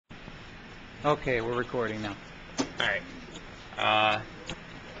Okay, we're recording now. Alright.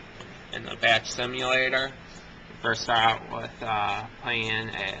 In the batch simulator, you first start out with putting in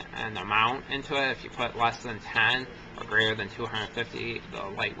an amount into it. If you put less than 10 or greater than 250, the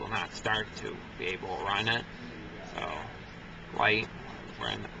light will not start to be able to run it. So, light, we're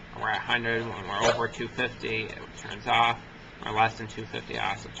at 100. When we're over 250, it turns off. When we're less than 250, it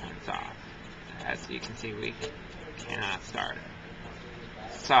also turns off. As you can see, we cannot start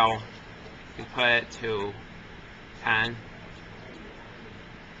it. So, we put it to 10,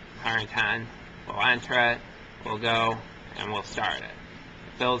 110, we'll enter it, we'll go, and we'll start it.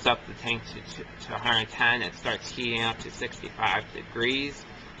 It fills up the tank to 110, it starts heating up to 65 degrees.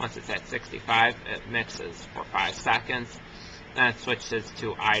 Once it's at 65, it mixes for 5 seconds, then it switches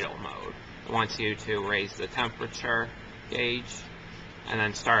to idle mode. It wants you to raise the temperature gauge, and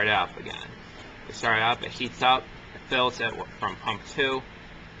then start it up again. We start it up, it heats up, it fills it from pump 2,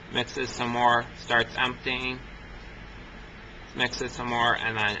 mixes some more, starts emptying, mixes some more,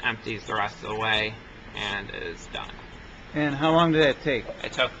 and then empties the rest of the way, and is done. And how long did that take?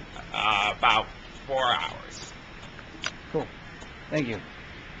 It took about 4 hours. Cool. Thank you.